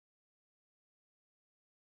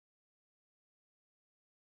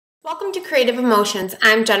Welcome to Creative Emotions.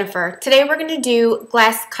 I'm Jennifer. Today we're going to do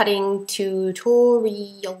glass cutting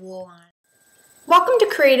tutorial. Welcome to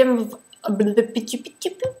Creative.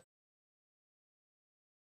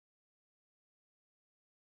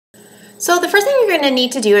 So the first thing you're going to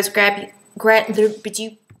need to do is grab.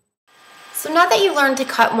 So now that you've learned to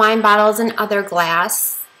cut wine bottles and other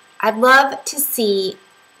glass, I'd love to see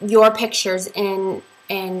your pictures in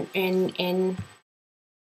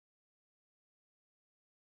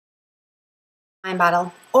wine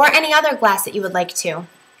bottle or any other glass that you would like to.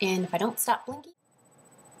 And if I don't stop blinking.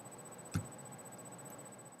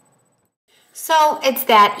 So it's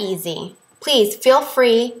that easy. Please feel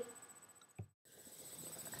free.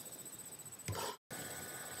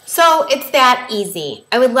 So it's that easy.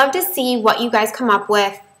 I would love to see what you guys come up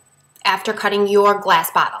with after cutting your glass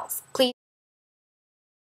bottles. Please.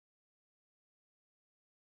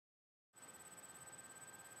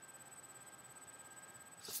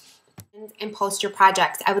 And post your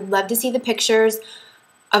projects. I would love to see the pictures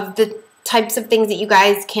of the types of things that you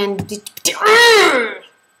guys can do.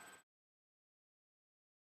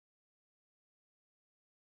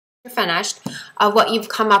 You're finished of what you've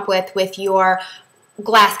come up with your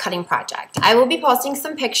glass cutting project. I will be posting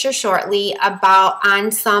some pictures shortly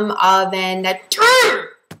on some oven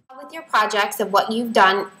with your projects of what you've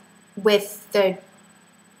done with the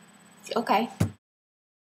okay.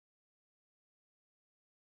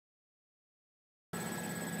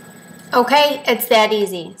 Okay, it's that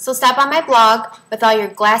easy. So stop on my blog with all your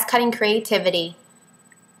glass cutting creativity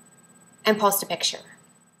and post a picture.